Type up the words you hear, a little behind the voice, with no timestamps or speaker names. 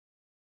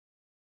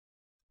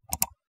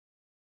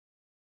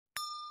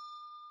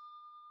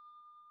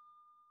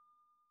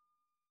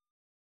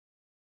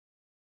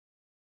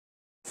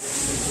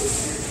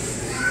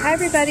Hi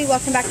everybody,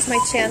 welcome back to my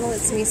channel.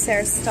 It's me,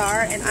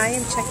 MESARASTARR, and I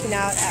am checking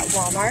out at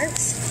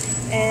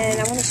Walmart, and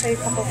I want to show you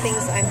a couple things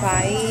I'm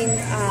buying.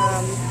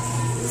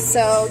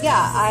 So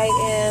yeah, I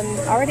am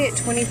already at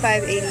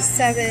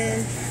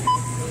 $25.87,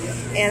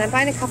 and I'm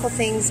buying a couple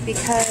things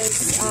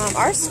because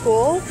our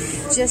school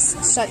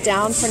just shut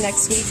down for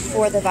next week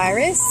for the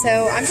virus,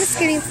 so I'm just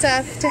getting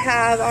stuff to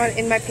have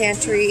in my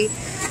pantry.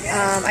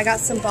 I got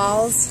some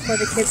balls for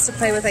the kids to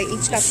play with. I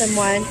each got them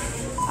one.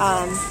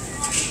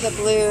 The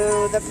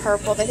blue, the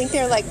purple. I think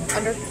they're like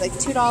under like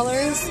 $2.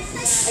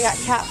 I got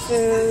cat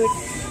food,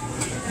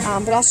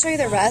 but I'll show you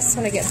the rest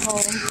when I get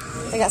home.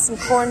 I got some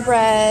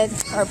cornbread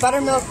or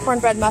buttermilk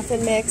cornbread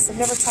muffin mix. I've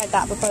never tried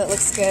that before. It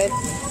looks good.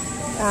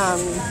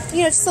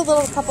 You know, just a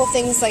little couple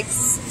things like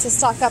to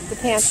stock up the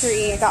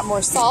pantry. I got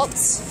more salt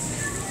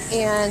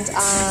and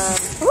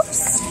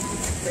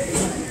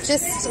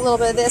just a little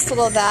bit of this, a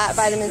little of that.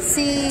 Vitamin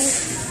C.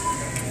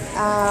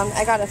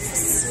 I got a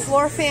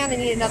floor fan. I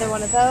need another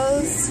one of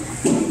those.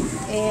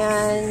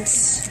 And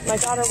my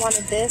daughter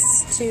wanted this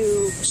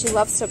she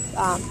loves to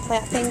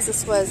plant things.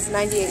 This was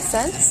 98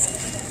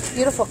 cents.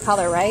 Beautiful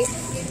color, right?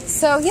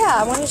 So yeah,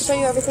 I want to show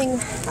you everything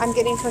I'm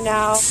getting for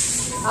now.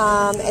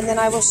 And then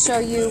I will show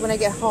you when I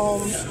get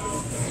home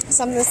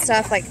some of the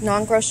stuff like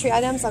non-grocery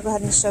items. I'll go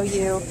ahead and show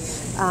you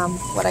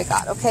what I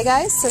got. Okay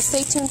guys, so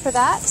stay tuned for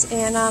that,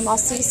 and I'll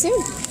see you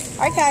soon.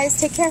 Alright guys,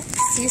 take care.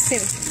 See you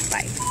soon.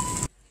 Bye.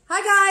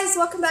 Hi guys,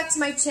 welcome back to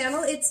my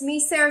channel. It's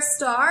me,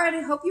 MESARASTARR, and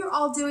I hope you're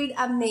all doing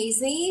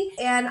amazing.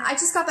 And I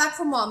just got back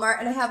from Walmart,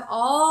 and I have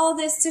all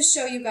this to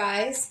show you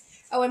guys.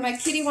 Oh, and my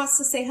kitty wants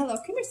to say hello.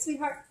 Come here,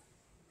 sweetheart.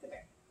 Come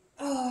here.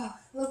 Oh,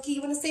 Loki,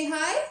 you want to say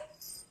hi?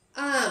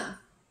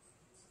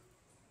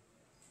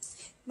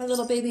 My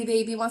little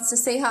baby wants to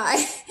say hi.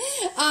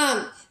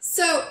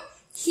 So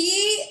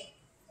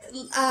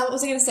what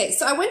was I going to say?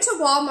 So I went to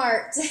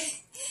Walmart.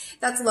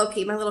 That's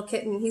Loki, my little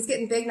kitten. He's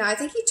getting big now. I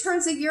think he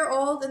turns a year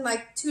old in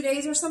like 2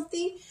 days or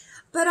something.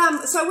 But,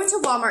 so I went to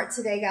Walmart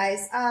today,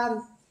 guys.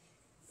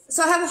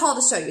 So I have a haul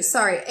to show you.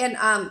 Sorry. And,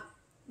 let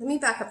me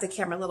back up the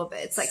camera a little bit.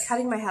 It's like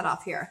cutting my head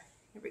off here.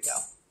 Here we go.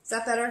 Is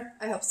that better?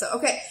 I hope so.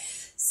 Okay.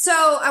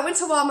 So I went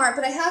to Walmart,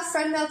 but I have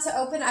Friendmail to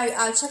open.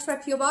 I checked my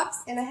P.O.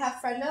 box, and I have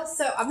Friendmail.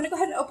 So I'm going to go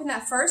ahead and open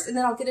that first, and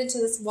then I'll get into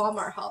this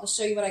Walmart haul to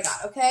show you what I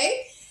got,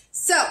 okay?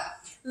 So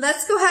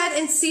let's go ahead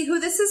and see who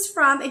this is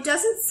from. It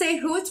doesn't say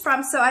who it's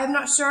from, so I'm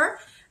not sure.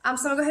 So I'm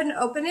going to go ahead and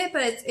open it,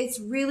 but it's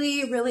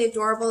really, really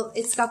adorable.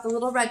 It's got the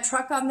little red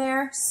truck on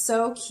there.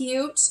 So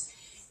cute.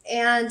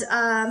 And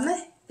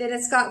then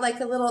it's got like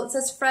a little, it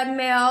says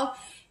Friendmail,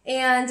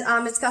 and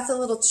it's got the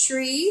little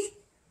tree,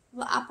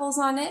 little apples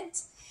on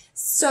it.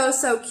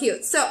 So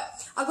cute. So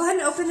I'll go ahead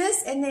and open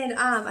this, and then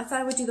I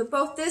thought I would do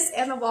both this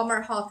and the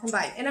Walmart haul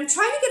combined. And I'm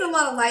trying to get a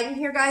lot of light in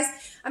here, guys.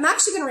 I'm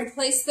actually going to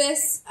replace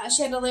this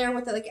chandelier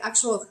with like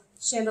actual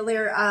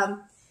chandelier,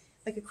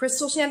 like a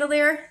crystal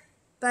chandelier.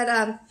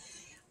 But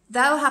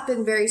that'll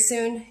happen very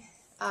soon.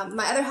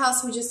 My other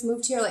house, we just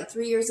moved here like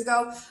 3 years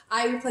ago.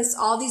 I replaced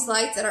all these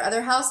lights at our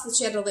other house with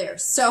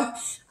chandeliers. So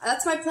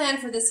that's my plan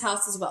for this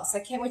house as well. So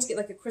I can't wait to get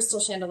like a crystal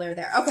chandelier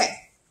there.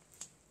 Okay,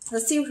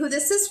 let's see who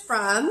this is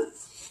from.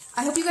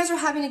 I hope you guys are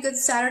having a good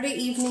Saturday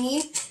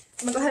evening.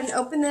 I'm going to go ahead and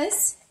open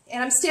this.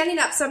 And I'm standing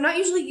up, so I'm not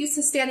usually used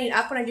to standing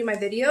up when I do my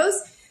videos.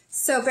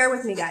 So bear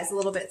with me, guys, a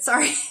little bit.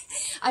 Sorry.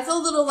 I feel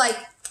a little like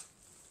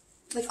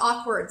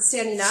awkward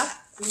standing up.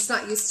 I'm just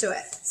not used to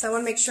it. So I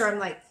want to make sure I'm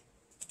like,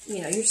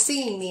 you know, you're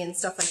seeing me and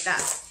stuff like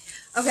that.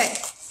 Okay.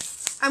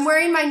 I'm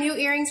wearing my new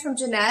earrings from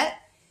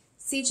Jeanette.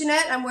 See,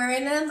 Jeanette, I'm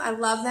wearing them. I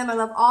love them. I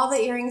love all the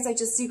earrings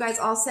you guys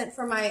all sent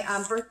for my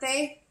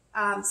birthday.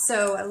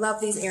 So I love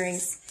these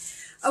earrings.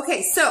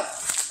 Okay, so,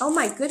 oh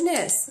my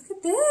goodness, look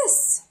at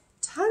this.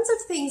 Tons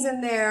of things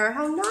in there.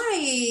 How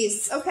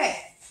nice. Okay,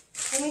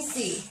 let me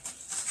see.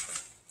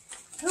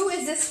 Who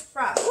is this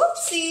from?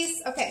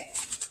 Whoopsies. Okay.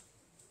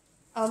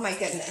 Oh my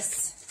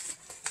goodness.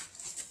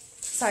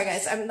 Sorry,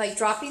 guys, I'm like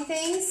dropping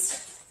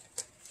things.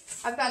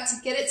 I've got to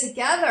get it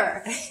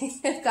together.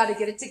 I've got to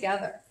get it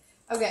together.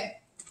 Okay,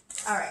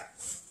 all right.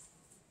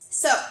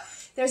 So,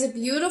 there's a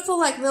beautiful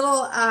like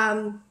little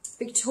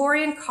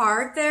Victorian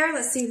card there.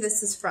 Let's see who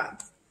this is from.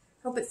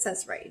 Hope it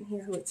says right in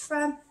here who it's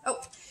from.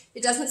 Oh,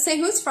 it doesn't say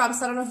who it's from,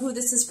 so I don't know who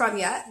this is from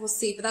yet. We'll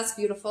see, but that's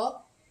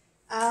beautiful.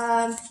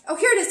 Oh,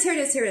 here it is, here it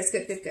is, here it is.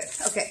 Good, good, good.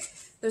 Okay,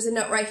 there's a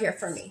note right here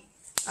for me.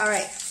 All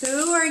right,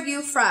 who are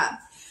you from?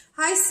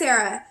 Hi,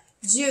 Sarah.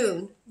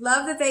 June.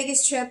 Love the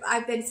Vegas trip.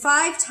 I've been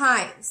 5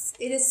 times.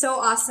 It is so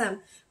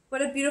awesome.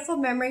 What a beautiful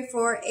memory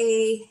for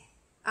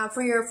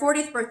your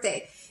 40th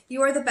birthday.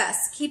 You are the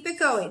best. Keep it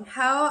going.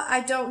 How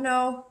I don't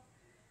know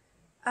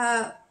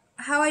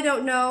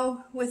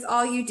with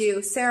all you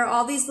do. Sarah,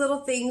 all these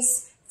little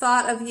things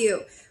thought of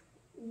you.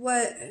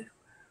 When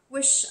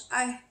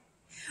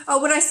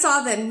I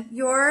saw them,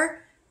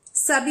 your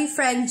subby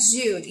friend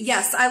June.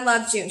 Yes, I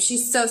love June.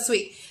 She's so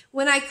sweet.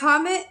 When I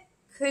comment,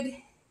 could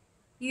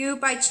you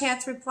by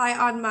chance reply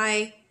on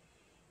my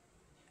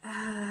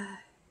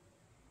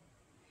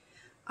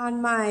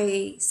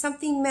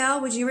something mail?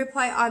 Would you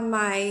reply on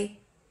my,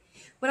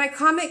 when I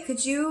comment,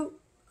 could you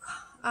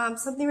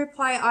something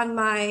reply on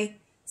my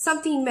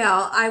something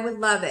mail. I would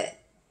love it.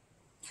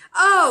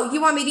 Oh,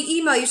 you want me to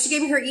email you? She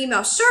gave me her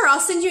email. Sure, I'll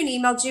send you an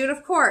email, June,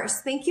 of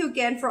course. Thank you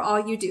again for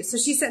all you do. So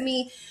she sent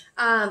me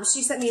an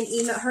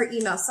email, her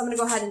email. So I'm going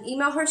to go ahead and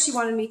email her. She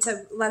wanted me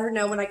to let her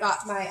know when I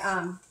got my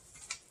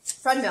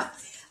Friendmail.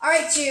 All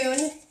right,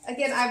 June.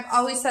 Again, I've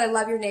always said I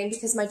love your name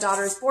because my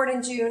daughter is born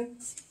in June.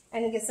 I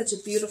think it's such a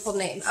beautiful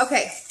name.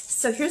 Okay,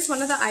 so here's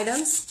one of the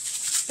items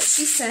that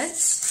she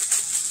sent.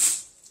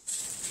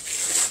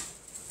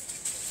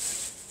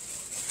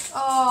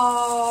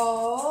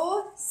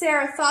 Oh,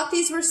 Sarah thought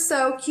these were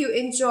so cute.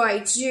 Enjoy,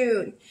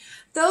 June.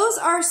 Those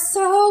are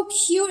so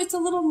cute. It's a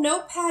little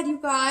notepad, you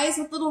guys,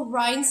 with little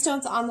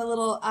rhinestones on the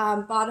little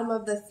bottom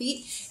of the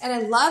feet. And I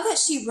love that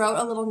she wrote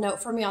a little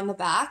note for me on the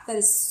back. That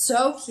is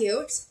so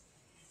cute.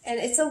 And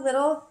it's a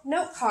little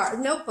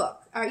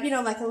notebook, or, you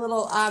know, like a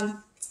little, kind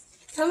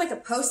of like a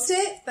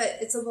Post-it, but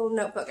it's a little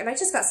notebook. And I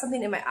just got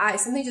something in my eye.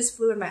 Something just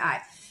flew in my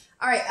eye.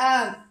 All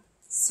right,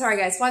 sorry,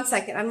 guys. 1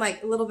 second. I'm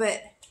like a little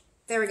bit,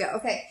 there we go.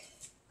 Okay.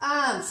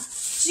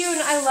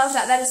 June, I love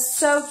that. That is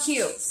so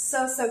cute.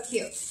 So, so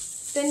cute.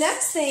 The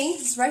next thing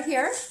is right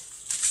here.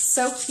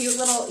 So cute.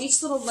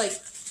 Each little, like,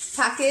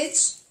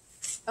 package.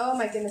 Oh,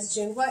 my goodness,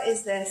 June. What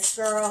is this,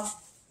 girl?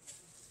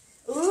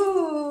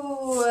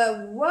 Ooh,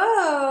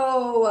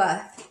 whoa.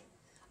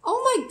 Oh,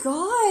 my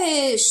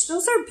gosh.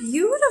 Those are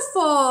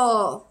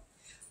beautiful.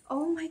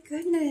 Oh, my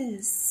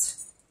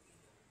goodness.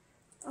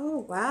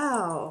 Oh,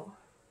 wow.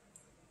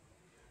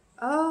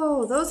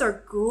 Oh, those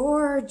are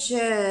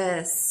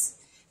gorgeous.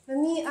 Let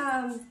me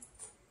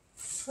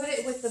put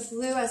it with the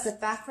blue as the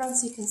background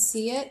so you can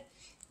see it.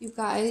 You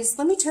guys,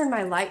 let me turn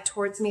my light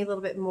towards me a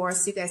little bit more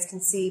so you guys can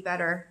see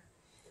better.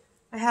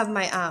 I have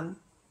my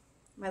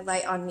my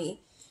light on me.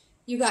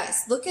 You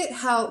guys, look at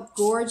how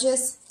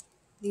gorgeous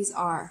these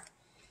are.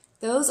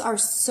 Those are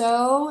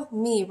so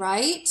me,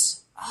 right?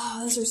 Oh,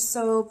 those are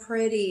so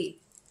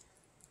pretty.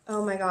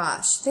 Oh my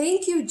gosh.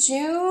 Thank you,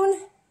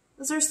 June.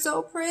 Those are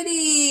so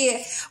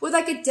pretty. With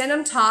like a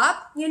denim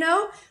top, you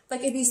know?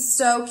 Like it'd be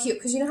so cute.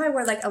 Because you know how I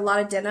wear like a lot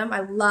of denim? I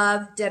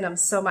love denim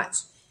so much.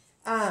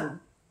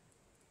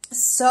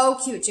 So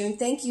cute, June.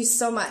 Thank you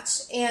so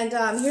much. And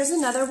here's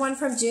another one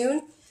from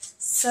June.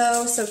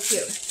 So, so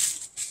cute.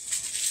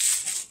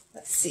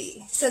 Let's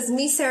see. It says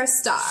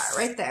MESARASTARR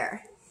right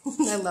there.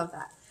 I love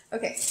that.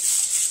 Okay.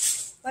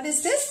 What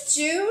is this?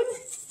 June?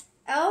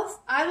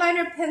 Elf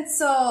eyeliner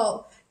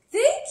pencil.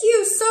 Thank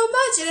you so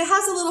much. And it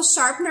has a little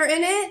sharpener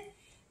in it.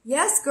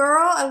 Yes,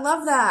 girl. I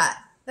love that.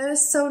 That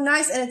is so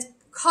nice. And it's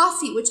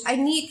coffee, which I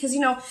need because,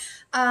 you know,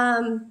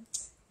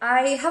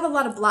 I have a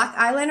lot of black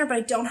eyeliner, but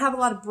I don't have a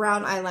lot of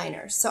brown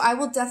eyeliner. So I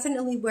will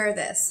definitely wear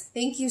this.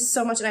 Thank you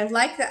so much. And I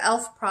like the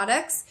e.l.f.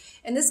 products.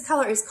 And this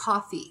color is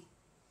coffee.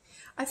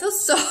 I feel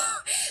so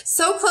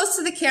close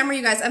to the camera,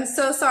 you guys. I'm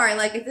so sorry.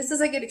 Like, if this is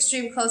like an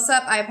extreme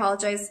close-up, I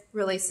apologize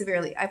really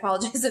severely. I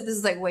apologize if this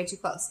is like way too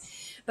close.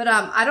 But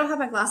I don't have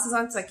my glasses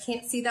on, so I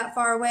can't see that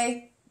far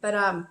away. But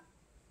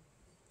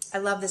I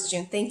love this,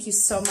 June. Thank you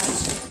so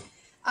much.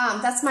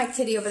 That's my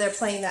kitty over there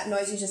playing that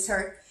noise you just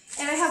heard.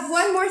 And I have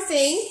one more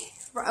thing.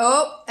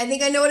 Oh, I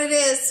think I know what it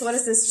is. What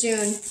is this, June?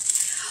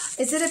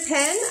 Is it a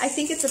pen? I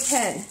think it's a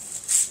pen.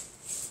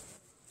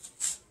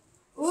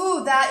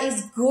 Ooh, that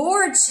is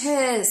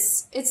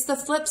gorgeous. It's the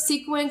Flip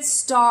Sequence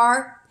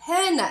Star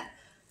pen.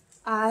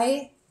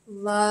 I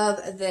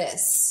love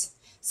this.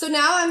 So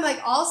now I'm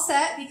like all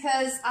set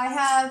because I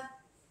have,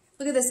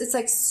 look at this. It's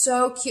like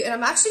so cute. And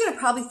I'm actually going to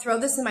probably throw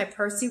this in my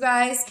purse, you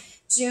guys,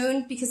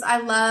 June, because I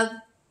love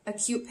a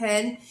cute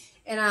pen.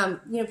 And,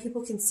 you know,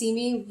 people can see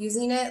me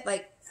using it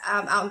like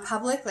out in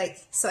public. Like,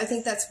 so I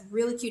think that's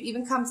really cute.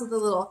 Even comes with a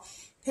little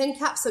pen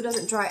cap so it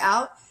doesn't dry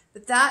out.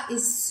 But that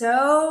is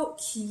so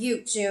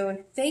cute,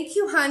 June. Thank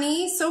you,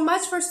 honey, so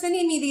much for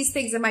sending me these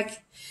things. And my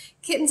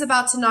kitten's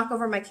about to knock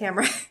over my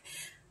camera.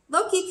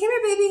 Loki, come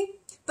here, baby.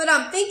 But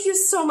thank you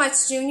so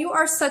much, June. You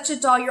are such a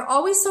doll. You're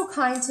always so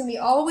kind to me,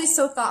 always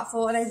so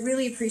thoughtful, and I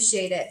really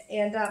appreciate it.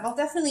 And I'll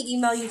definitely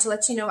email you to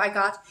let you know I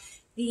got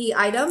the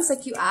items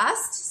like you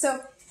asked.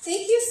 So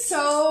thank you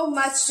so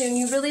much, June.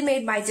 You really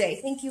made my day.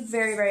 Thank you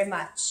very, very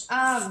much.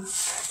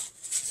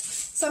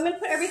 So I'm going to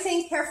put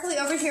everything carefully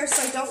over here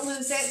so I don't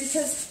lose it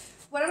because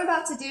what I'm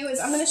about to do is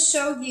I'm going to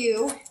show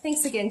you.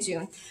 Thanks again,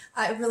 June.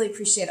 I really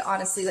appreciate it,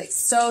 honestly. Like,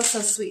 so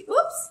sweet.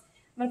 Oops.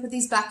 I'm going to put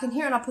these back in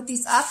here, and I'll put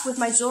these up with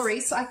my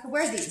jewelry so I can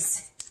wear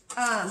these.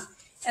 And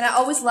I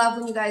always love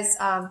when you guys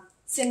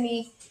send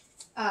me,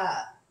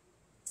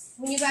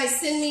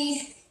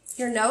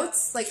 your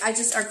notes, like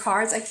or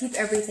cards. I keep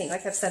everything,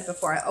 like I've said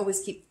before. I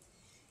always keep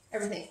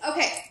everything.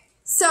 Okay,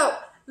 so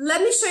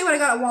let me show you what I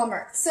got at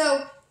Walmart.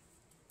 So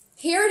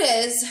here it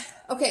is.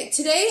 Okay,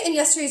 today and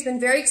yesterday has been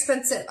very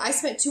expensive. I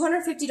spent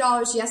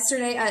 $250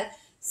 yesterday at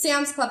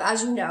Sam's Club,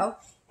 as you know,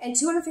 and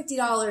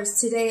 $250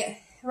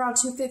 today, around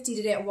 $250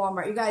 today at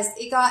Walmart. You guys,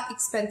 it got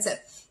expensive.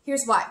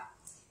 Here's why.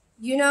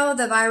 You know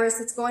the virus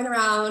that's going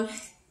around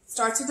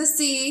starts with a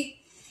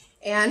C,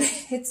 and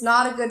it's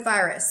not a good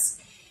virus.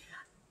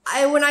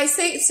 When I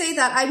say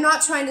that, I'm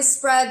not trying to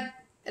spread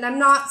And I'm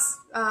not,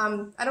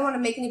 I don't want to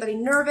make anybody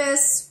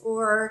nervous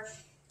or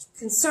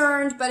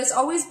concerned, but it's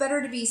always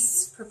better to be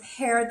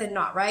prepared than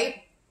not,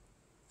 right?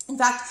 In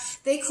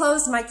fact, they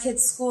closed my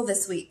kids' school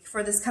this week.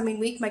 For this coming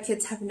week, my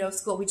kids have no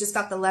school. We just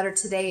got the letter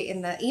today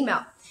in the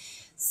email.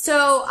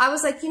 So I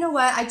was like, you know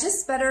what? I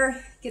just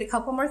better get a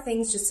couple more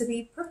things just to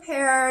be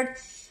prepared.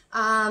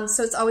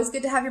 So it's always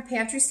good to have your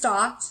pantry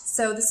stocked.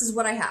 So this is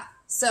what I have.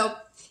 So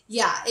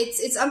yeah,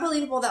 it's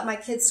unbelievable that my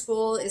kids'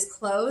 school is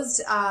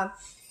closed.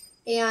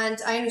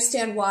 And I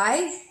understand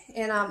why.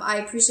 And I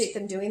appreciate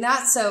them doing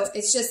that. So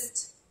it's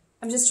just,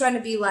 I'm just trying to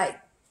be like,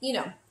 you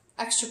know,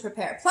 extra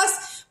prepared.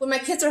 Plus, when my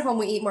kids are home,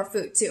 we eat more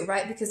food too,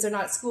 right? Because they're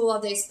not at school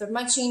all day, so they're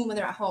munching when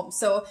they're at home.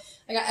 So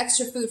I got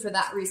extra food for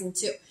that reason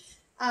too.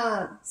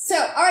 All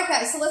right,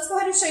 guys, so let's go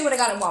ahead and show you what I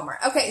got at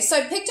Walmart. Okay, so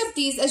I picked up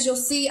these. As you'll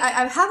see,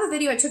 I have a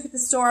video I took at the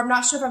store. I'm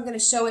not sure if I'm going to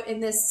show it in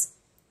this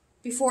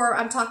before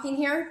I'm talking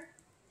here.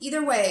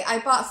 Either way, I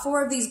bought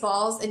 4 of these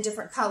balls in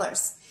different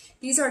colors.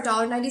 These are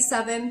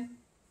 $1.97.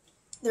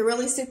 They're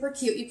really super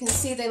cute. You can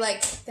see they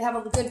have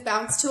a good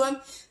bounce to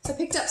them. So I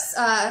picked up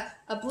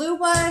a blue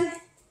one,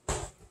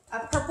 a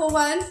purple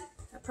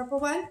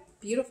one,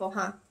 beautiful,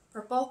 huh?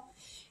 Purple,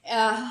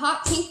 a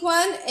hot pink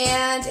one,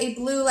 and a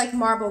blue like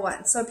marble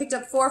one. So I picked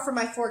up 4 for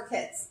my 4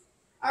 kids.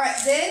 All right,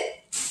 then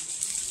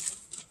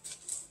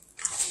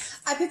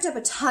I picked up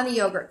a ton of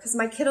yogurt because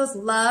my kiddos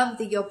love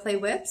the Yoplait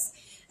whips.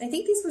 And I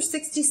think these were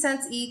 60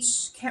 cents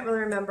each. Can't really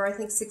remember. I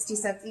think 60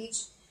 cents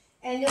each.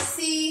 And you'll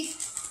see,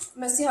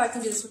 I'm going to see how I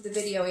can do this with the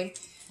videoing.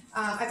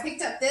 I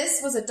picked up,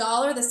 this was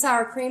 $1. The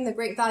sour cream, the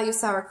Great Value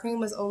sour cream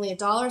was only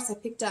 $1. So I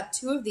picked up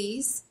 2 of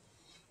these.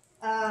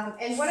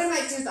 And what I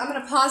might do is I'm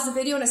going to pause the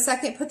video in a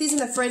second, put these in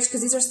the fridge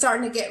because these are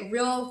starting to get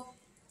real,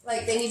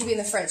 like they need to be in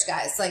the fridge,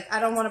 guys. Like I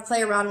don't want to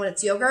play around when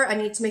it's yogurt. I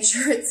need to make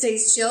sure it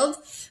stays chilled.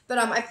 But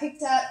I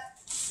picked up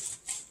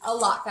a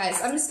lot, guys.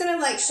 I'm just going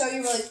to like show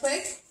you really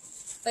quick,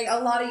 like a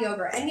lot of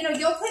yogurt. And you know,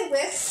 Yoplait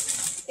whip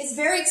is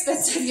very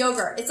expensive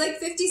yogurt. It's like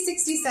 50,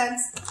 60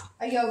 cents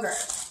a yogurt.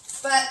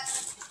 But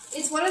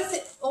it's one of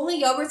the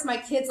only yogurts my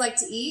kids like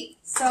to eat,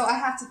 so I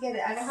have to get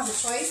it. I don't have a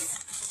choice.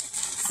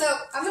 So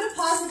I'm going to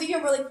pause the video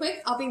really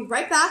quick. I'll be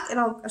right back, and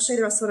I'll show you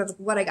the rest of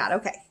what I got.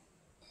 Okay.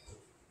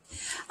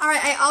 All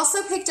right, I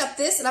also picked up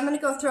this, and I'm going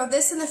to go throw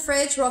this in the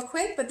fridge real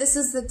quick, but this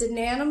is the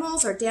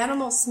Danimals or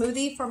Danimals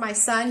smoothie for my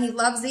son. He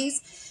loves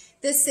these.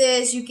 This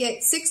is, you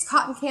get 6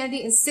 cotton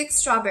candy and 6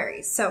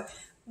 strawberries. So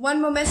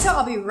one momento,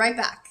 I'll be right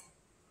back.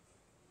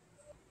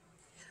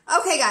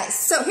 Okay, guys,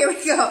 so here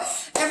we go.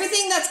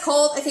 Everything that's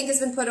cold, I think, has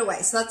been put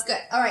away, so that's good.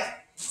 All right,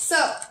 so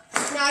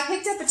now I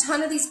picked up a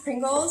ton of these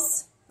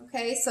Pringles.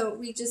 Okay, so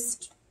we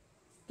just,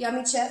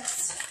 yummy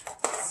chips.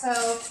 So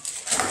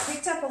I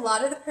picked up a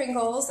lot of the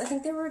Pringles. I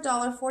think they were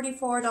 $1.44,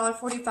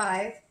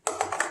 $1.45.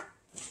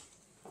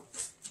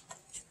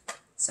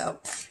 So,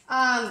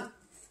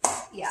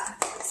 yeah,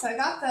 so I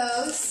got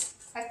those.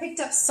 I picked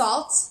up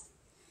salt.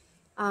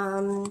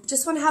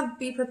 Just want to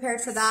be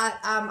prepared for that.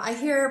 I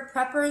hear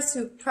preppers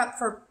who prep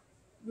for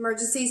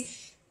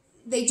emergencies,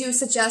 they do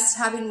suggest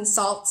having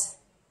salt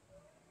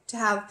to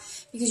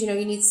have, because, you know,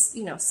 you need,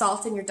 you know,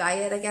 salt in your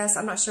diet, I guess.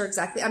 I'm not sure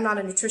exactly. I'm not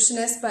a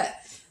nutritionist, but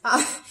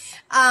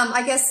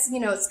I guess, you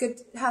know, it's good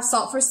to have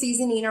salt for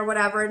seasoning or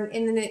whatever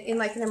in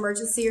like an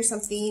emergency or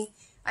something.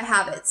 I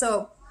have it.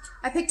 So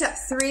I picked up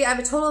 3. I have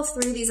a total of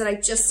 3 of these that I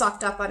just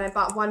stocked up on. I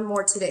bought 1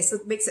 more today. So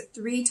it makes it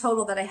 3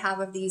 total that I have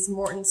of these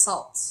Morton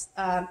salts.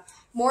 The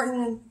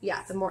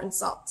Morton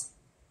salt.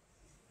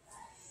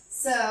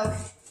 So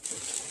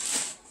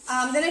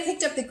then I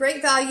picked up the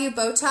Great Value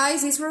bow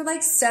ties. These were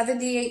like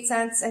 78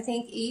 cents, I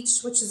think,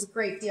 each, which is a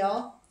great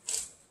deal.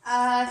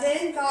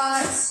 Then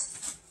got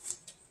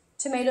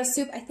tomato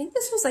soup. I think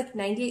this was like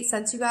 98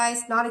 cents, you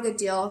guys. Not a good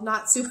deal.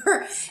 Not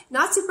super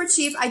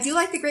cheap. I do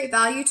like the Great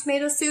Value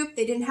tomato soup.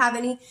 They didn't have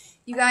any.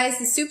 You guys,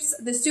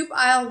 the soup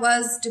aisle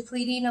was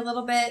depleting a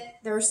little bit.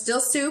 There was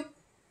still soup,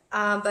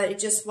 but it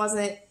just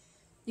wasn't.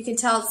 You can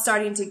tell it's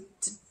starting to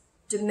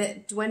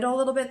dwindle a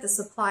little bit, the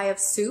supply of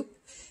soup.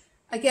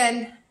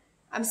 Again,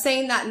 I'm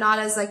saying that not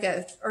as like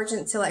a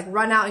urgent to like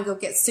run out and go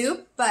get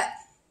soup, but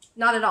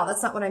not at all.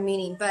 That's not what I'm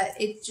meaning. But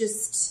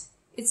it's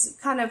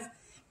kind of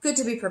good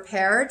to be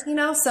prepared, you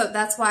know, so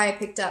that's why I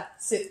picked up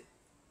soup.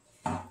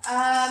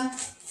 I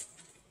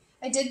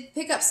did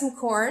pick up some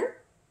corn.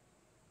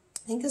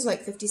 I think it was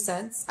like 50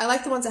 cents. I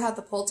like the ones that have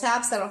the pull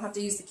tabs, so I don't have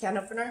to use the can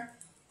opener.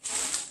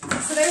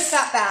 So there's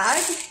that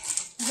bag.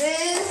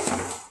 Then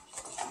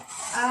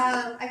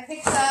I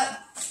picked up,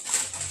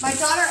 my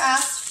daughter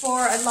asked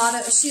for a lot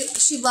of,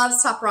 she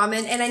loves Top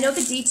Ramen, and I know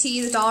the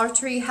DT, the Dollar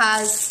Tree,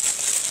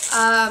 has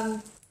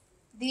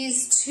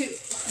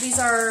these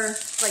are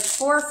like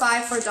 4 or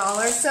 5 for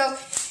 $1. So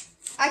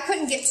I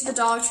couldn't get to the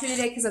Dollar Tree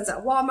today because I was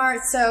at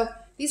Walmart. So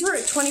these were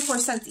 24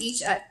 cents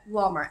each at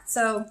Walmart.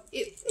 So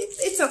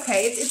it's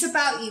okay. It's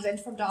about even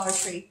from Dollar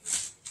Tree.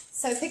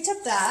 So I picked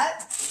up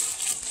that.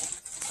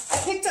 I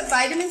picked up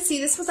vitamin C.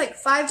 This was like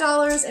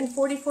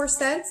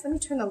 $5.44. Let me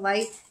turn the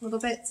light a little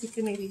bit so you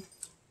can maybe,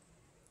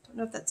 I don't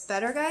know if that's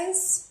better,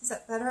 guys. Is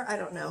that better? I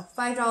don't know.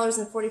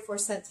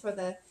 $5.44 for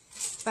the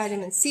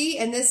vitamin C,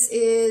 and this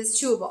is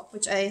chewable,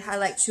 which I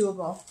like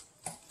chewable.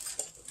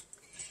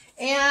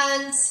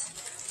 And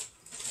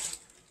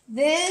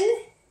then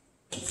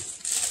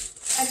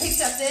I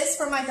picked up this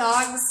for my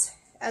dogs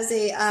as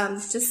a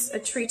just a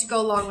treat to go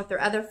along with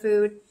their other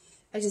food.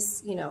 I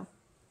just, you know,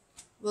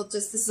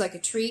 this is like a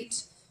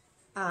treat.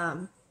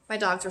 My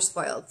dogs are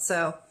spoiled,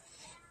 so,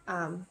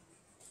 and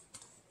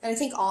I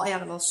think all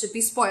animals should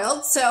be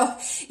spoiled. So,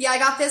 yeah, I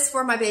got this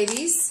for my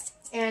babies,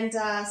 and so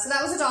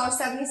that was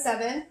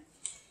 $1.77.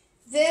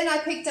 Then I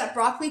picked up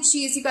broccoli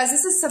cheese. You guys,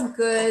 this is some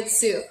good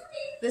soup.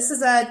 This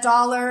is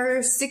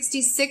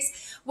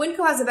 $1.66.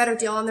 Winco has a better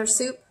deal on their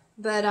soup,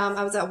 but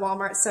I was at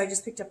Walmart, so I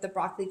just picked up the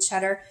broccoli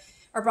cheddar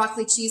or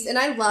broccoli cheese. And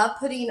I love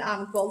putting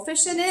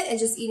goldfish in it and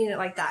just eating it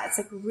like that. It's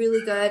like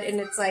really good, and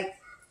it's like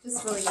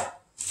just really good.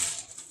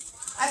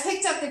 I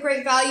picked up the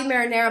Great Value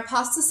marinara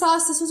pasta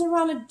sauce. This was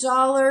around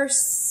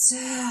 $1,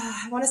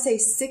 I want to say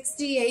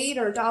 68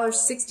 or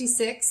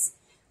 $1.66,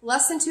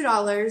 less than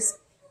 $2.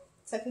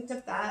 So I picked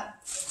up that.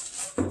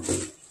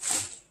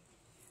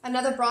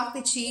 Another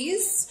broccoli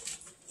cheese.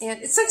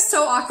 And it's like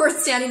so awkward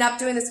standing up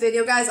doing this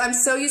video, guys. I'm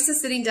so used to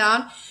sitting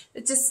down.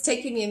 It's just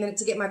taking me a minute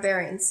to get my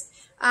bearings.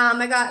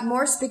 I got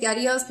more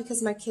SpaghettiOs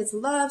because my kids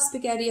love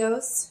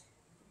SpaghettiOs.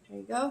 There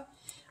you go.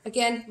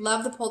 Again,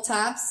 love the pull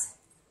tabs.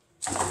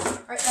 All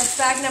right, that's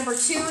bag number 2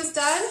 is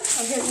done.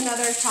 Oh, here's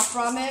another top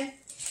ramen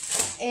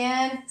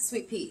and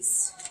sweet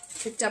peas.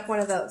 Picked up one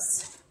of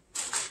those.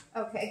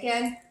 Okay,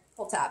 again,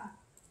 pull tab.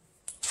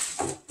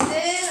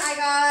 Then I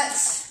got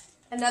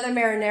another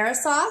marinara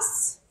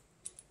sauce.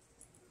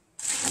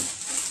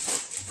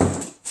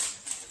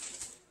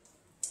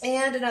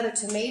 And another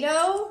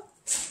tomato.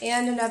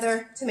 And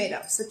another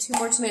tomato. So 2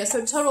 more tomatoes.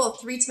 So a total of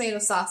 3 tomato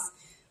sauce.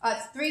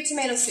 3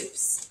 tomato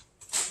soups.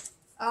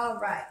 All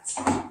right.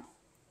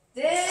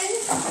 Then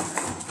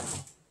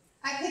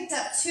I picked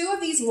up 2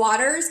 of these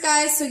waters,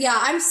 guys. So yeah,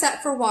 I'm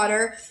set for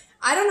water.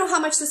 I don't know how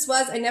much this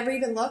was. I never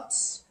even looked.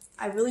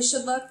 I really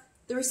should look.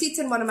 The receipt's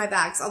in one of my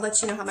bags. I'll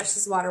let you know how much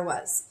this water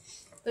was.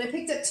 But I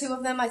picked up 2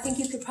 of them. I think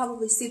you could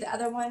probably see the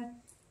other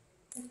one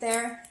right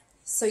there.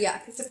 So yeah, I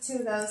picked up 2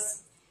 of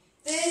those.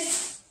 Then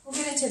we'll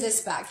get into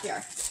this bag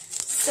here.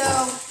 So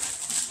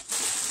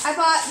I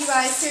bought, you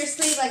guys,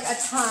 seriously, like a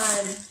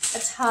ton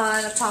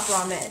of top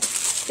ramen.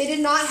 They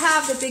did not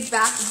have the big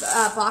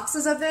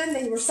boxes of them.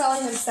 They were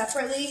selling them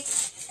separately,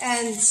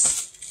 and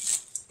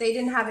they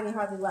didn't have any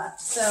hardly left.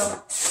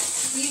 So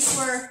these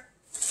were,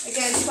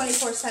 again,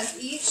 24 cents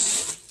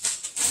each.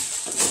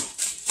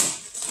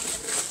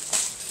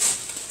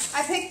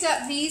 I picked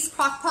up these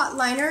crock pot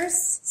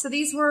liners. So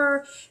these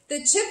were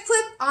the chip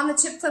clip. On the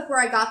chip clip where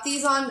I got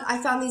these on, I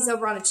found these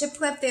over on a chip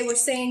clip. They were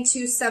saying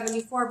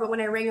 $2.74, but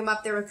when I rang them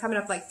up, they were coming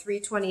up like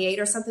 $3.28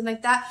 or something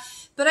like that.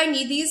 But I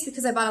need these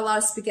because I bought a lot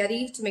of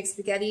spaghetti to make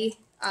spaghetti.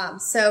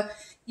 So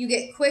you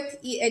get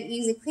quick and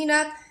easy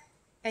cleanup,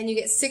 and you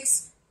get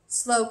 6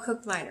 slow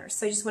cooked liners.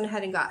 So I just went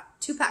ahead and got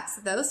 2 packs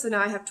of those. So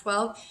now I have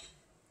 12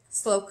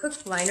 slow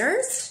cooked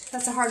liners.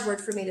 That's a hard word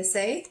for me to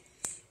say.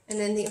 And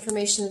then the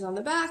information is on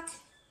the back.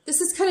 This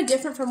is kind of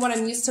different from what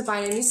I'm used to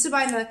buying. I'm used to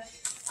buying the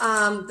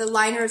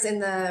liners in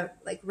the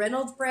like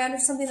Reynolds brand or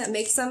something that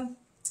makes them.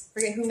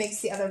 Forget who makes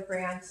the other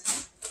brand.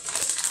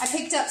 I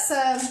picked up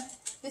some,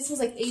 this was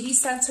like 80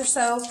 cents or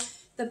so,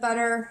 the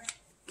butter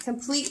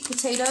complete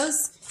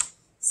potatoes.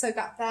 So I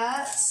got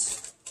that.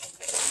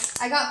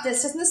 I got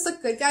this. Doesn't this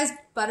look good, guys?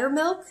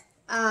 Buttermilk,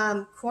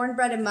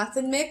 cornbread and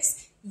muffin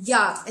mix.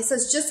 Yeah, it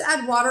says just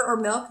add water or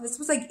milk. This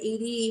was like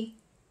 80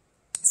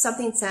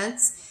 something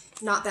cents.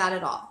 Not bad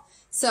at all.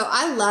 So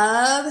I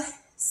love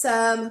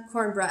some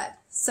cornbread.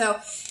 So,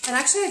 and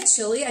actually I had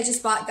chili. I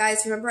just bought,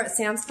 guys, remember at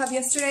Sam's Club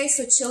yesterday?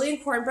 So chili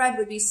and cornbread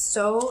would be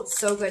so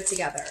good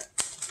together.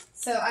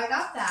 So I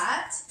got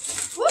that.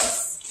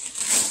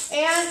 Whoops.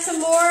 And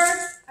some more.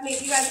 I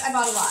mean, you guys, I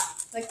bought a lot.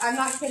 Like, I'm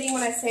not kidding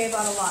when I say I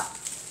bought a lot.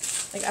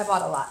 Like, I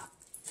bought a lot.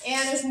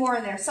 And there's more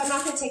in there. So I'm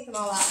not going to take them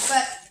all out.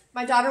 But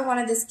my daughter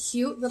wanted this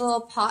cute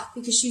little pot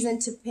because she's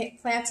into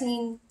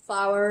planting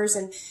flowers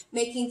and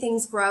making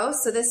things grow.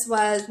 So this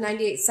was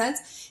 98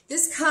 cents.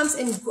 This comes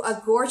in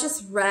a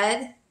gorgeous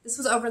red. This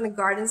was over in the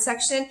garden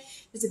section.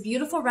 There's a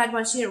beautiful red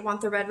one. She didn't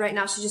want the red right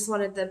now. She just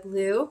wanted the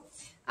blue.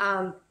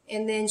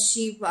 And then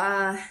she,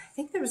 I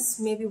think there was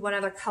maybe one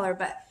other color,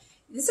 but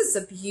this is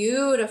a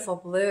beautiful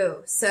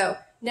blue. So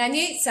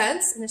 98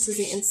 cents, and this is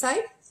the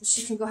inside. So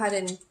she can go ahead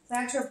and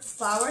plant her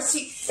flowers.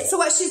 So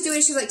what she's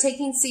doing, she's like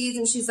taking seeds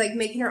and she's like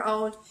making her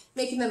own,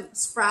 making them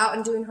sprout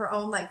and doing her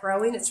own like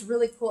growing. It's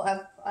really cool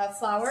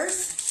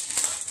flowers.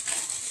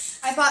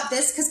 I bought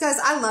this because, guys,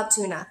 I love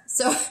tuna.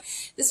 So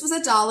this was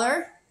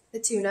 $1, the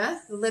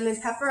tuna, the lemon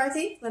pepper, I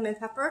think, lemon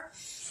pepper.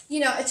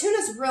 You know, a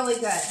tuna's really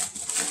good.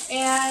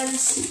 And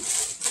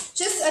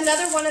just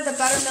another one of the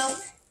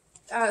buttermilk,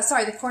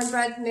 the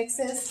cornbread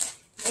mixes.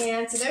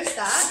 And so there's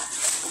that.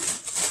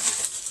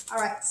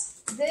 All right.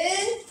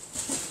 Then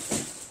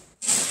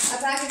a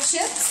bag of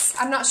chips.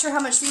 I'm not sure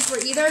how much these were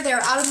either. They're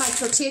out of my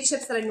tortilla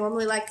chips that I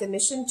normally like, the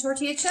Mission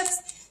tortilla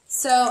chips.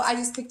 So I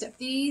just picked up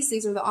these.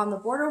 These are the On the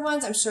Border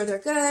ones. I'm sure they're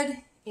good.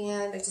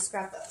 And I just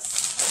grabbed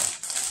those.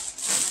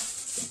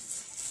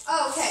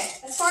 Oh, okay.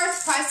 As far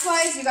as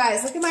price-wise, you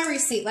guys, look at my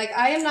receipt. Like,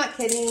 I am not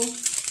kidding.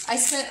 I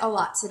spent a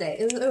lot today.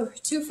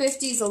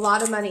 $2.50 is a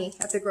lot of money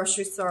at the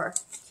grocery store.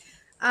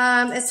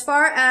 As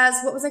far as,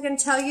 what was I going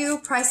to tell you?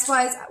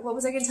 Price-wise, what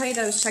was I going to tell you?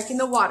 That I was checking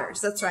the waters.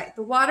 That's right.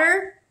 The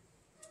water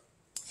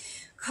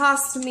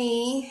cost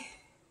me,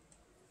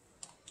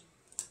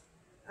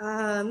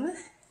 where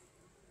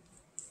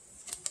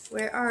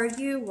are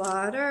you?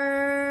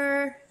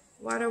 Water.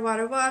 Water,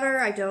 water, water.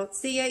 I don't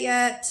see it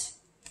yet.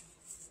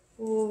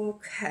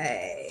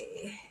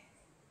 Okay.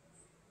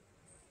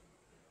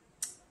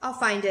 I'll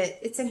find it.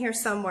 It's in here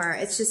somewhere.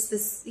 It's just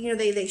this, you know,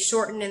 they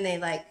shorten and they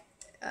like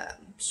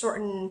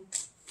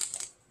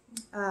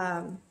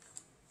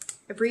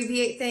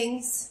abbreviate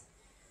things.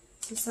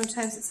 So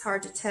sometimes it's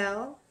hard to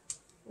tell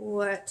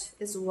what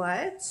is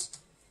what.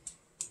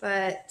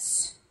 But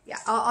yeah,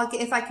 I'll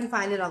if I can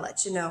find it, I'll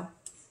let you know.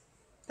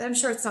 But I'm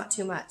sure it's not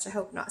too much. I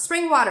hope not.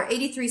 Spring water,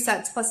 83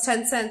 cents plus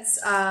 10 cents.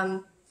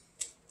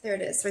 There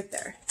it is, right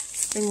there.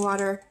 Spring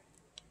water,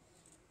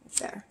 right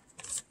there.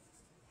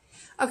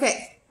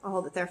 Okay, I'll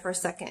hold it there for a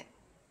second.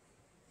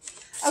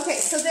 Okay,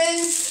 so then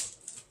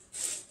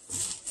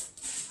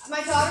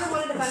my daughter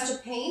wanted a bunch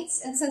of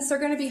paints, and since they're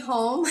going to be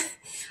home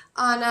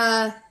on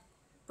a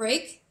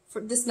break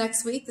for this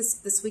next week,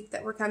 this week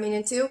that we're coming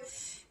into,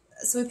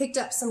 so we picked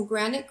up some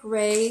granite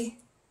gray.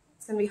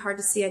 It's going to be hard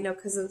to see, I know,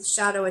 because of the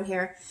shadow in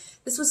here.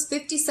 This was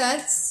 50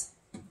 cents,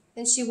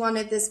 and she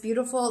wanted this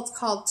beautiful, it's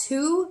called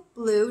Too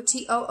Blue,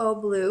 T-O-O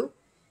Blue,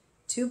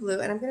 Too Blue,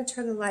 and I'm going to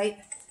turn the light.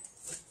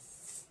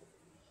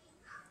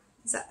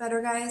 Is that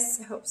better, guys?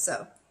 I hope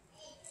so.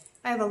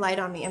 I have a light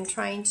on me. I'm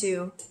trying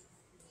to,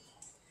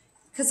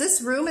 because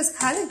this room is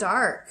kind of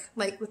dark.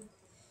 Like,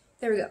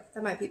 there we go.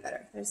 That might be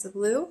better. There's the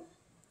blue.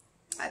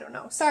 I don't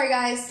know. Sorry,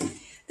 guys.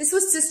 This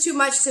was just too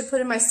much to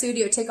put in my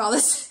studio, take all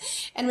this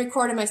and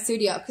record in my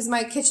studio, because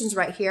my kitchen's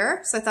right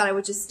here. So I thought I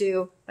would just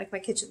do, like, my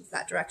kitchen's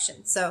that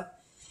direction. So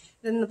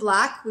then the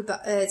black,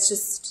 it's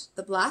just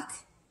the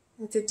black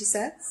and 50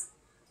 cents.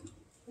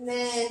 And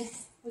then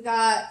we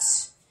got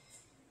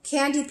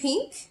candy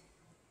pink,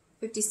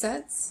 50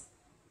 cents.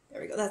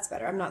 There we go. That's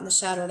better. I'm not in the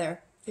shadow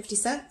there. 50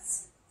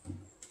 cents.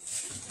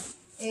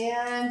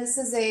 And this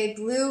is a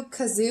blue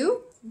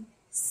kazoo.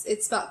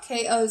 It's spelled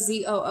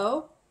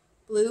K-O-Z-O-O.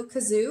 Blue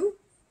kazoo.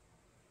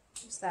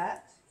 There's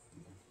that.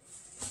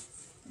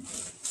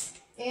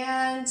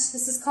 And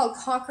this is called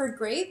Concord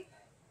Grape.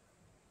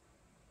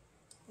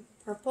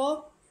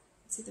 Purple.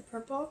 See the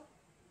purple?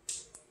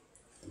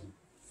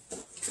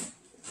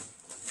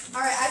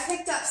 Alright, I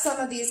picked up some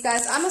of these,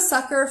 guys. I'm a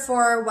sucker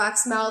for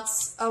wax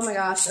melts. Oh my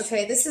gosh.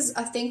 Okay, this is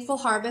a Thankful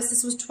Harvest.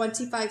 This was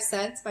 25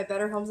 cents by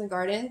Better Homes and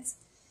Gardens.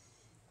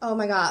 Oh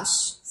my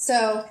gosh.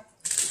 So,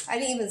 I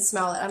didn't even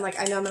smell it. I'm like,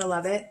 I know I'm going to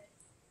love it.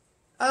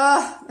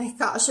 Oh my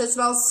gosh, it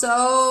smells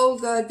so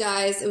good,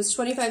 guys. It was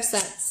 25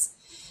 cents.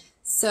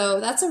 So,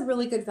 that's a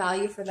really good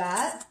value for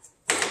that.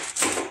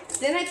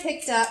 Then I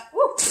picked up,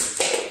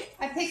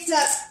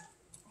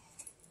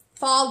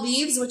 Fall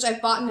Leaves, which I've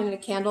bought in a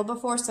candle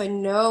before, so I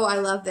know I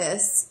love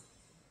this.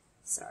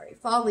 Sorry,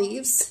 Fall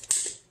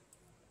Leaves.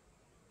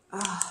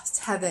 Oh, it's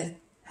heaven,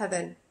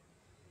 heaven.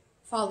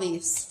 Fall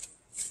Leaves.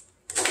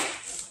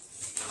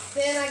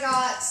 Then I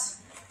got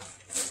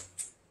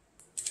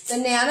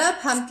Banana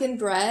Pumpkin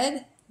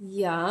Bread.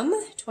 Yum.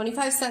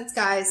 25 cents,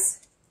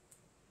 guys.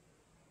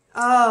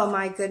 Oh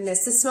my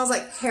goodness. This smells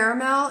like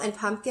caramel and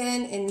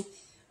pumpkin, and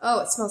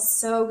oh, it smells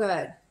so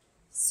good.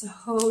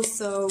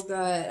 So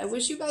good. I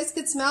wish you guys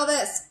could smell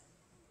this.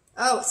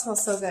 Oh, it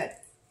smells so good.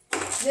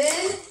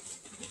 Then,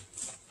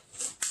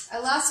 the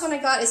last one I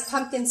got is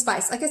pumpkin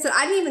spice. Like I said,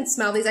 I didn't even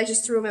smell these. I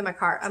just threw them in my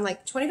cart. I'm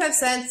like, 25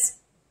 cents.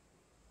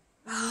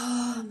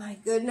 Oh, my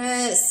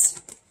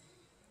goodness.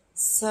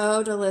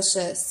 So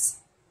delicious.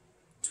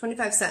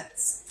 25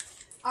 cents.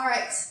 All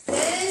right.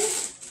 Then,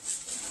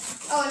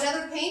 oh,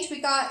 another paint.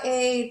 We got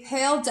a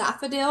pale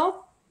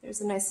daffodil.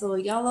 There's a nice little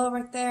yellow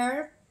right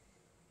there.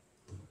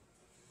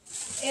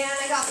 And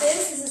I got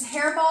this. This is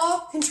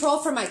hairball control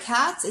for my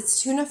cats.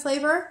 It's tuna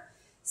flavor.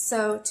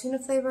 So, tuna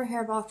flavor,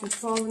 hairball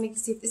control. Let me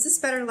see. Is this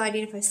better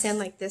lighting if I stand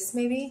like this,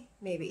 maybe?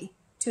 Maybe.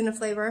 Tuna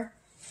flavor.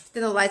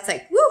 Then the light's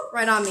like, woo,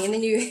 right on me. And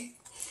then you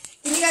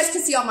guys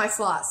can see all my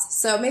flaws.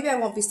 So, maybe I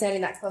won't be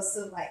standing that close to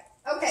the light.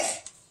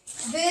 Okay.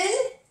 Then,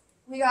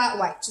 we got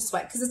white. Just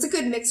white. Because it's a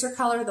good mixer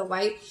color, the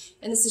white.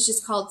 And this is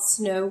just called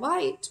Snow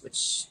White,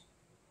 which,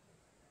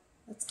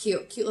 that's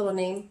cute. Cute little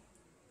name.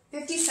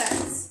 50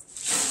 cents.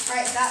 All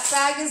right, that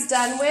bag is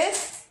done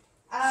with.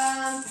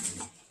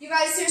 You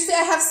guys, seriously,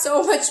 I have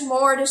so much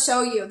more to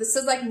show you. This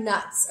is like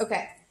nuts.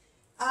 Okay.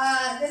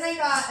 Then I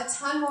got a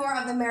ton more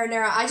of the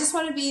marinara. I just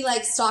want to be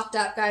like stocked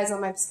up, guys, on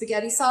my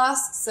spaghetti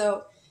sauce.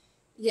 So,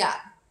 yeah.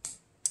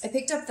 I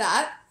picked up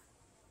that.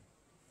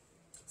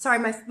 Sorry,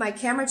 my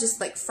camera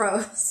just like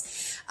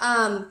froze.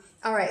 All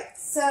right.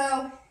 So,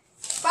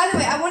 by the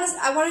way, I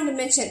wanted to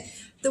mention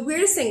the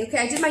weirdest thing. Okay,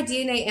 I did my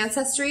DNA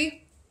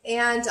ancestry,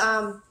 and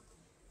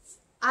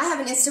I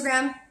have an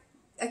Instagram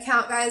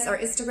account, guys, or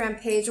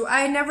Instagram page.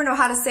 I never know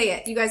how to say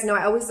it. You guys know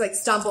I always like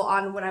stumble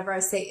on whenever I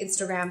say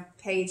Instagram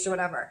page or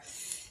whatever.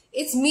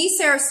 It's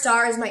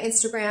MESARASTARR is my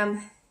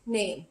Instagram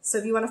name. So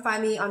if you want to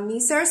find me on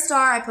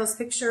MESARASTARR, I post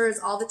pictures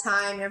all the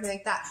time and everything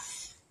like that.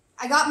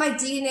 I got my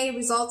DNA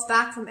results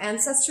back from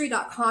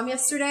Ancestry.com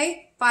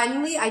yesterday.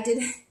 Finally, I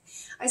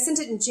sent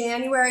it in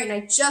January, and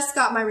I just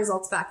got my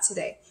results back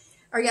today,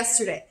 or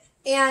yesterday.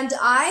 And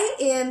I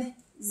am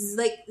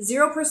like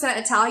 0%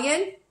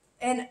 Italian,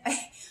 and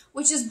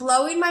which is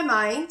blowing my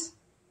mind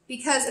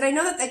because, and I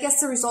know that I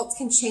guess the results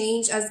can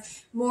change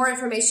as more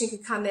information can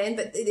come in,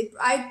 but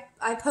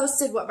I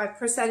posted what my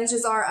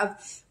percentages are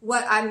of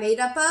what I'm made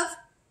up of.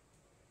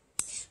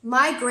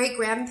 My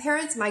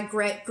great-grandparents, my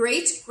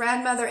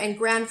great-grandmother and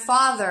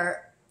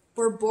grandfather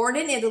were born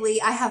in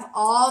Italy. I have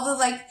all the,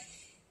 like,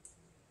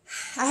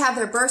 I have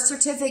their birth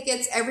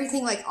certificates,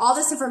 everything, like all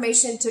this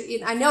information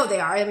I know they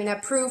are. I mean, I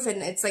have proof,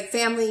 and it's like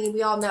family,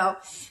 we all know.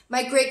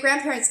 My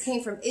great-grandparents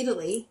came from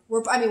Italy.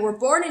 Were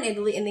born in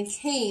Italy and then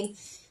came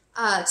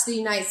to the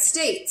United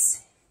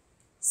States.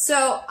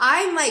 So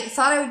I like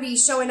thought I would be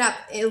showing up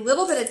a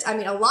little bit,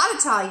 a lot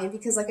Italian,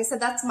 because like I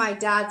said, that's my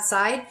dad's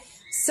side.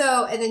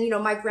 So, and then, you know,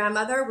 my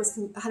grandmother was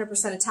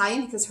 100%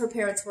 Italian because her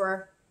parents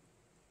were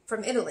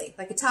from Italy,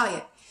 like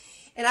Italian.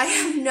 And I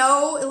have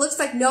it looks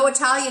like no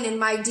Italian in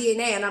my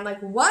DNA. And I'm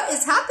like, what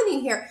is happening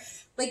here?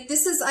 Like,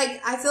 this is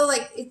like, I feel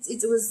like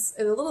it was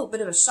a little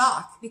bit of a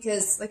shock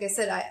because, like I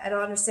said, I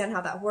don't understand how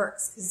that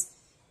works because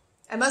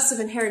I must have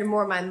inherited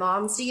more of my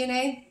mom's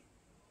DNA.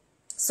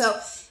 So,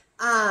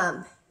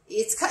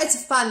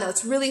 it's fun though.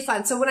 It's really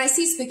fun. So when I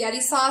see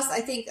spaghetti sauce,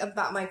 I think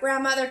about my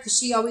grandmother because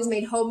she always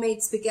made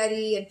homemade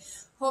spaghetti and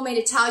homemade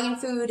Italian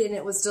food, and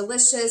it was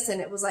delicious,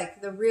 and it was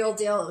like the real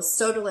deal. It was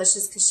so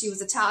delicious because she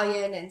was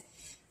Italian. And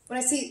when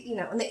I see, you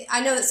know, I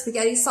know that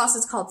spaghetti sauce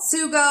is called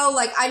sugo.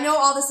 Like, I know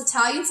all this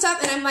Italian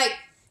stuff, and I'm like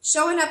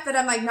showing up that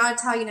I'm like not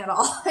Italian at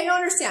all. I don't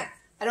understand.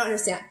 I don't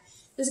understand.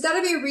 There's got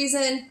to be a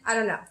reason. I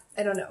don't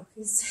know.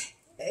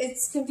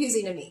 It's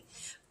confusing to me.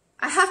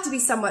 I have to be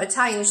somewhat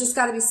Italian. There's just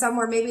got to be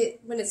somewhere, maybe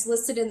when it's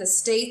listed in the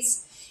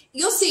States.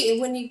 You'll see,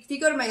 if you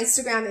go to my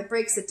Instagram, it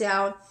breaks it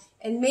down.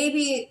 And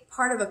maybe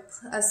part of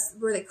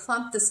where they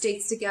clump the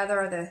states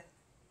together, or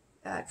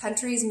the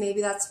countries,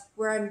 maybe that's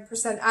where I'm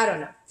percent. I don't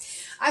know.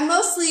 I'm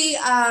mostly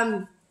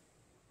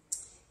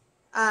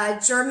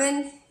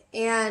German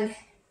and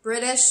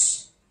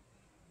British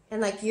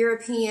and like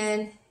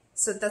European.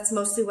 So that's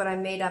mostly what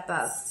I'm made up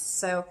of.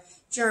 So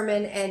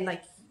German and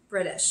like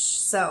British.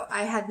 So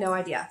I had no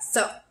idea.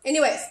 So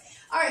anyways,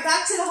 all right,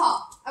 back to the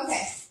haul.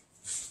 Okay.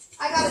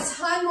 I got a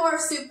ton more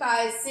soup,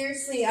 guys.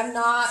 Seriously, I'm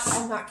not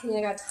kidding.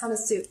 I got a ton of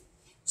soup.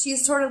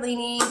 Cheese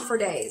tortellini for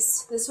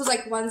days. This was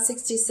like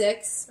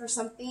 $1.66 or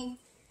something.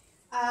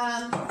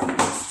 I'll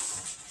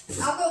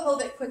go a little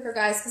bit quicker,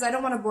 guys, because I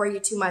don't want to bore you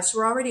too much.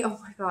 We're already, oh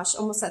my gosh,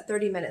 almost at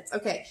 30 minutes.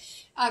 Okay.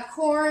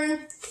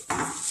 Corn,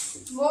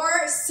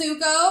 more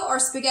sugo or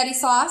spaghetti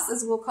sauce,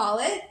 as we'll call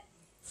it,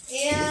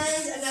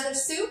 and another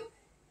soup.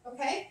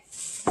 Okay.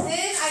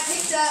 Then I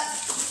picked up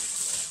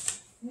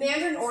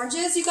mandarin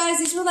oranges, you guys.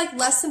 These were like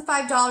less than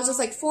 $5. It was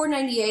like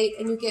 $4.98,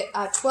 and you get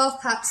 12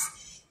 cups.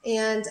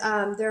 And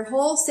they're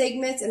whole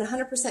segments and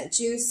 100%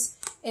 juice.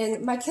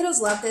 And my kiddos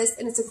love this.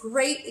 And it's a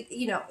great,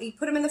 you know, you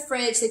put them in the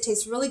fridge. They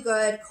taste really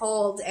good,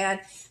 cold.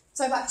 And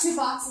so I bought 2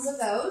 boxes of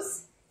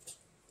those.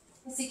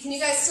 Let's see, can you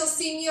guys still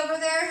see me over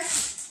there?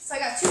 So I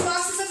got 2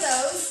 boxes of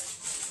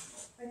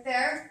those right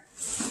there.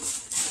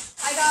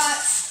 I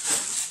got,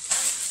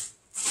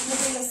 let me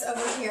bring this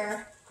over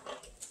here.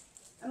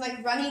 I'm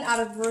like running out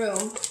of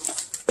room.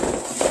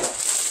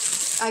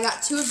 I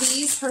got 2 of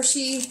these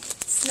Hershey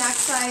snack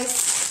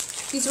size.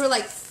 These were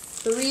like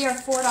 $3 or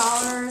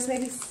 $4,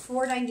 maybe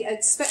 $4.90.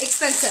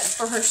 Expensive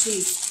for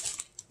Hershey's.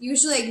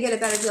 Usually I can get a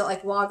better deal at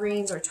like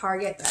Walgreens or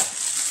Target.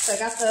 So I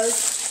got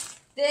those.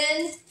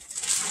 Then,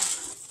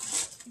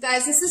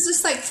 guys, this is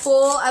just like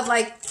full of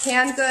like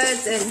canned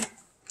goods, and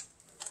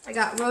I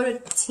got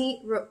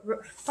rotini.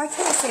 Why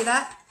can't I say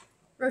that?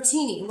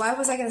 Rotini. Why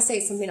was I going to say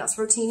something else?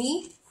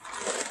 Rotini.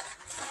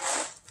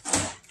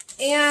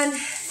 And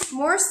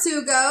more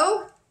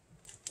sugo.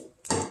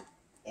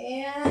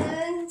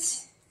 And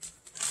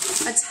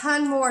a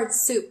ton more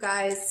soup,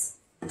 guys.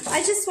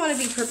 I just want to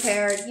be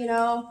prepared, you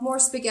know. More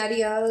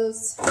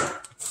SpaghettiOs.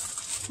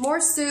 More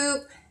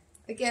soup.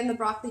 Again, the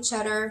broccoli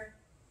cheddar.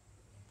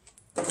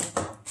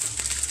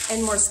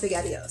 And more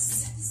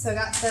SpaghettiOs. So I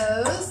got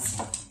those.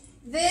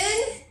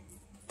 Then,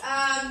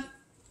 I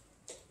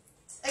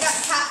got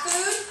cat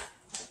food.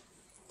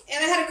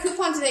 And I had a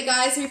coupon today,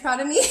 guys. Are you proud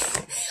of me?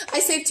 I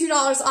saved $2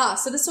 off.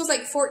 So this was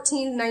like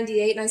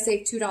 $14.98, and I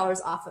saved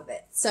 $2 off of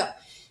it. So,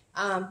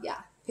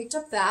 yeah, picked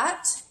up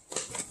that.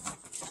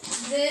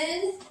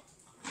 Then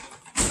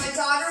my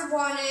daughter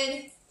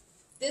wanted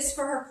this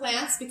for her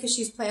plants because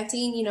she's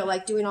planting, you know,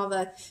 like doing all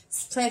the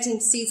planting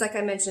seeds like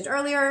I mentioned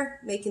earlier,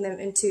 making them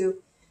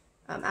into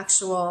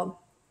actual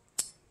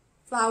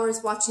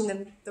flowers, watching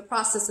them, the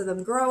process of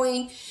them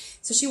growing.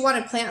 So she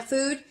wanted plant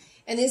food,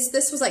 and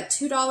this was like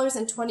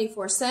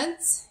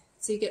 $2.24.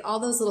 So you get all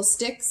those little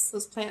sticks,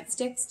 those plant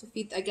sticks to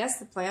feed, I guess,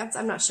 the plants.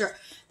 I'm not sure.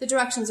 The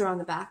directions are on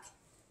the back.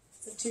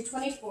 So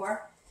 $2.24.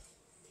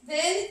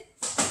 Then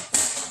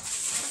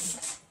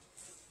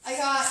I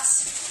got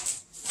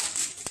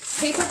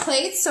paper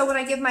plates, so when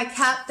I give my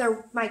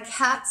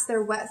cats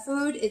their wet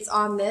food, it's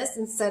on this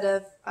instead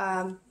of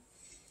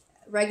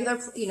regular,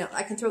 you know,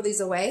 I can throw these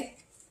away.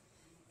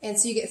 And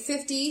so you get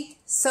 50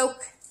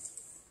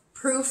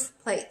 soak-proof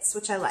plates,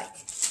 which I like.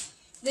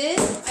 Then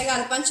I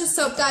got a bunch of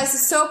soap, guys. The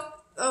soap,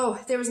 oh,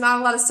 there was not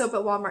a lot of soap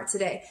at Walmart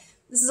today.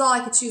 This is all I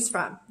could choose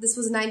from. This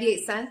was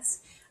 98 cents.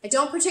 I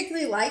don't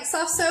particularly like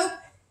soft soap.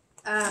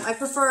 I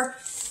prefer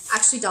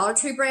actually Dollar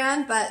Tree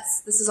brand, but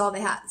this is all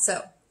they had.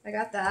 So I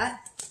got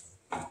that.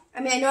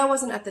 I mean, I know I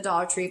wasn't at the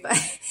Dollar Tree, but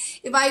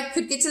if I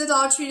could get to the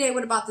Dollar Tree today, I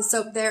would have bought the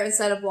soap there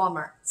instead of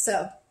Walmart.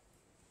 So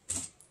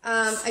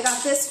I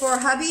got this for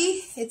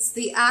hubby. It's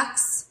the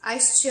Axe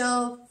Ice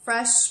Chill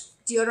Fresh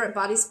Deodorant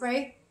Body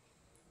Spray.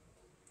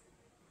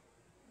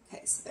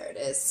 Okay, so there it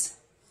is.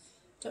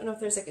 Don't know if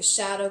there's like a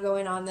shadow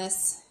going on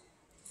this.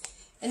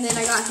 And then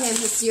I got him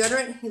his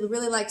deodorant. He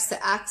really likes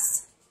the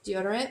Axe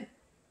deodorant.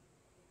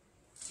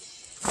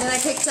 Then I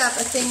picked up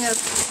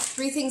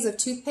three things of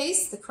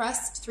toothpaste, the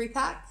Crest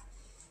 3-pack.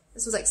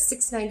 This was like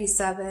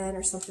 $6.97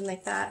 or something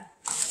like that.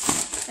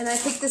 And I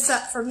picked this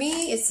up for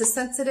me. It's the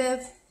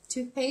Sensitive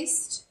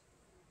toothpaste,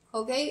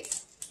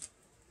 Colgate.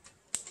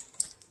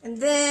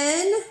 And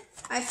then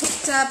I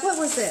picked up, what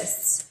was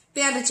this?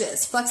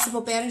 Bandages,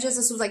 flexible bandages.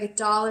 This was like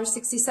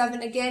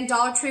 $1.67. Again,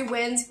 Dollar Tree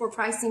wins for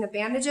pricing of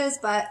bandages,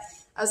 but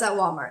I was at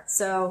Walmart.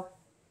 So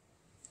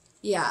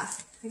yeah,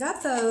 I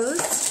got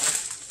those.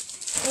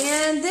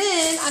 And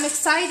then I'm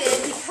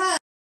excited because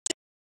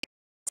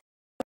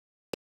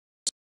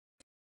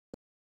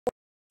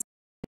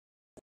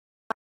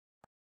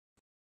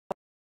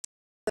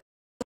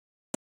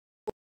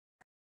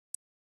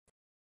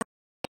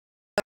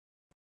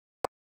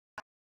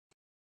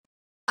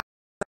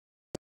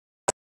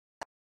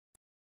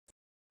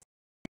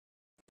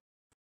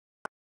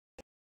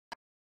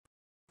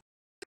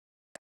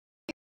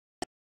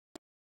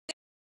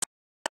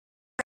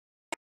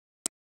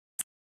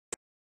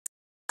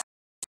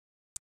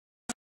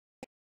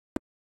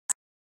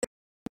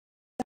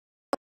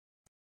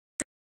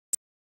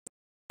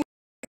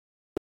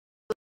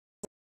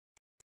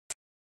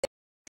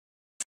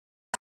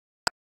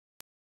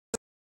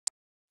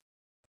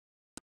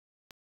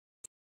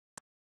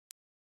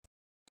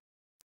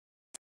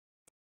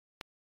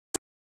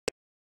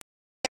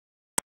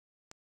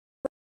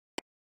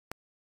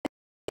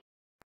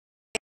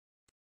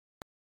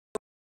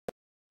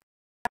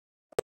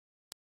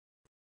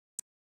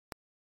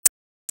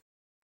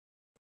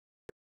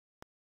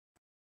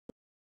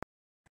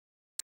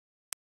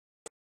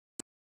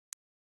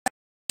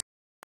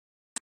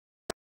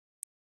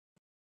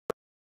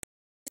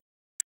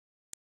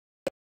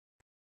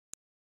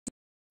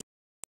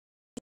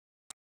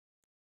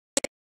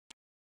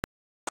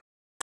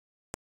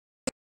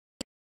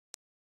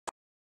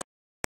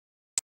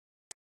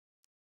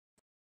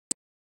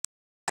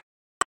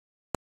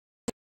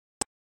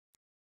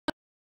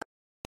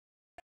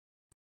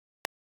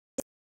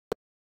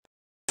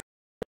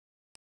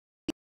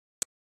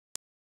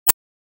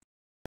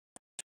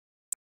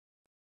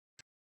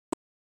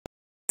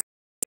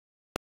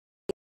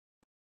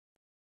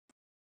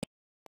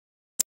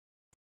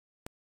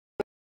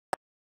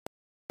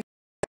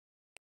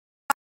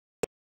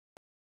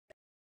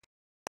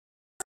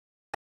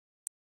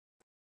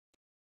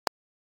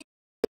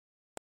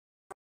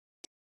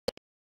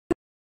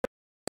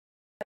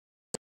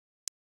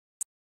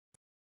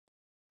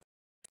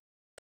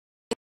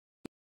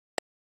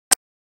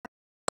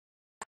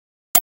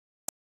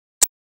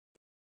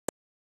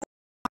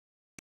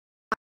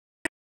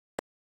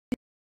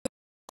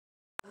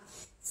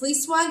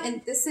fleece one,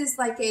 and this is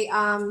like a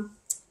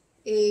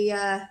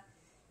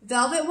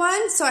velvet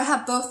one, so I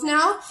have both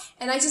now,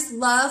 and I just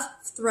love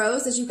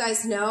throws, as you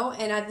guys know,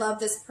 and I love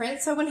this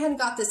print, so I went ahead and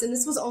got this, and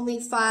this was only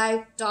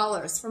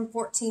 $5 from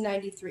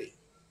 $14.93.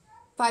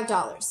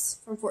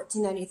 $5 from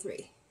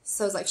 $14.93.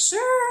 So I was like,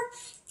 sure,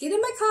 get in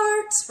my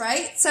cart,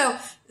 right? So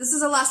this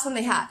is the last one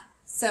they had.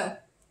 So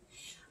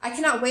I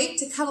cannot wait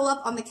to cuddle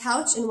up on the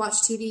couch and watch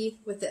TV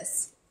with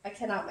this. I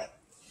cannot wait.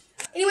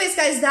 Anyways,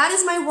 guys, that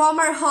is my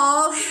Walmart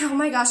haul. Oh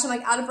my gosh, I'm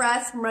like out of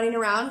breath from running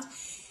around.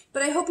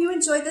 But I hope you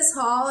enjoyed this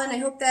haul, and I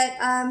hope that,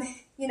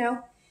 you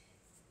know,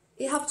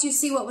 it helped you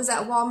see what was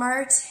at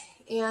Walmart.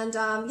 And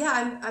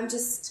yeah, I'm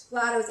just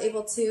glad I was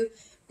able to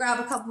grab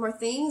a couple more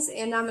things,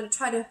 and I'm going to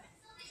try to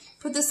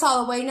put this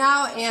all away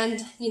now.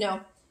 And, you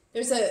know,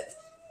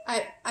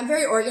 I'm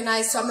very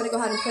organized, so I'm going to go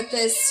ahead and put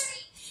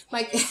this,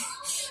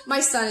 my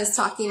son is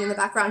talking in the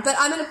background, but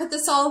I'm going to put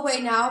this all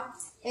away now.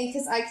 And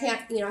because I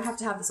can't, you know, I have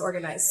to have this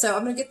organized. So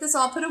I'm going to get this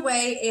all put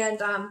away. And,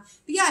 but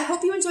yeah, I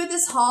hope you enjoyed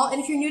this haul. And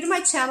if you're new to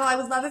my channel, I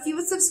would love if you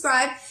would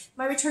subscribe.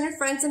 My returning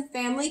friends and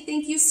family,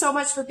 thank you so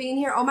much for being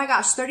here. Oh my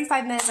gosh,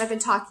 35 minutes I've been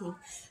talking.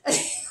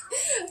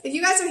 If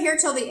you guys are here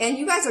till the end,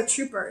 you guys are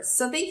troopers.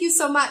 So thank you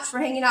so much for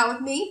hanging out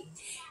with me.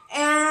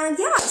 And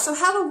yeah, so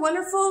have a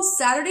wonderful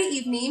Saturday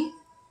evening.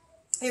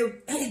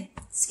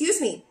 Excuse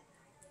me.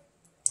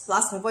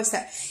 Lost my voice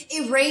there.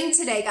 It rained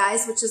today,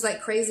 guys, which is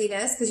like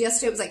craziness because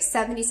yesterday it was like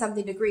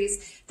 70-something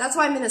degrees. That's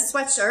why I'm in a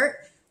sweatshirt.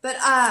 But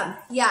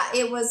yeah,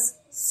 it was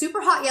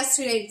super hot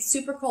yesterday,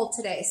 super cold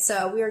today.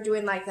 So we are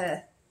doing like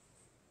a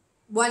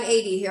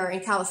 180 here in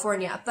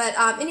California. But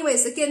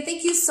anyways, again,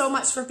 thank you so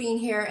much for being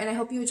here, and I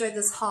hope you enjoyed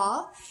this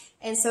haul.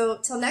 And so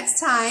till next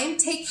time,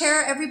 take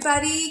care,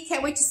 everybody.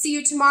 Can't wait to see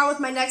you tomorrow with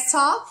my next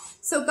haul.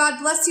 So God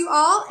bless you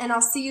all, and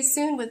I'll see you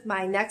soon with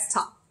my next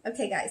haul.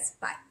 Okay, guys,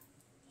 bye.